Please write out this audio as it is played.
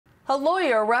A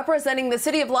lawyer representing the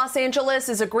city of Los Angeles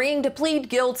is agreeing to plead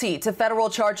guilty to federal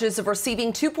charges of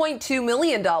receiving $2.2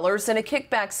 million in a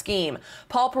kickback scheme.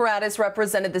 Paul Paradis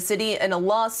represented the city in a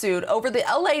lawsuit over the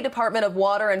LA Department of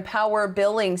Water and Power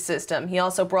billing system. He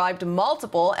also bribed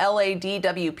multiple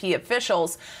LADWP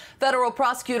officials. Federal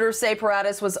prosecutors say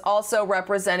Paradis was also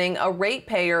representing a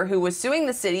ratepayer who was suing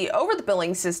the city over the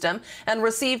billing system and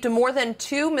received more than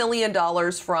 $2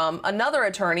 million from another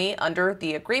attorney under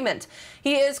the agreement.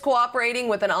 He is cooperating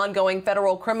with an ongoing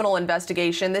federal criminal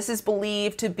investigation. This is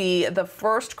believed to be the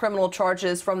first criminal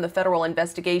charges from the federal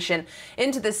investigation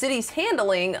into the city's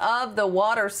handling of the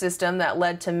water system that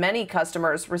led to many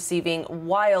customers receiving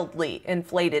wildly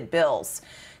inflated bills.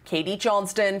 Katie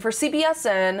Johnston for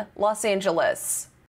CBSN, Los Angeles.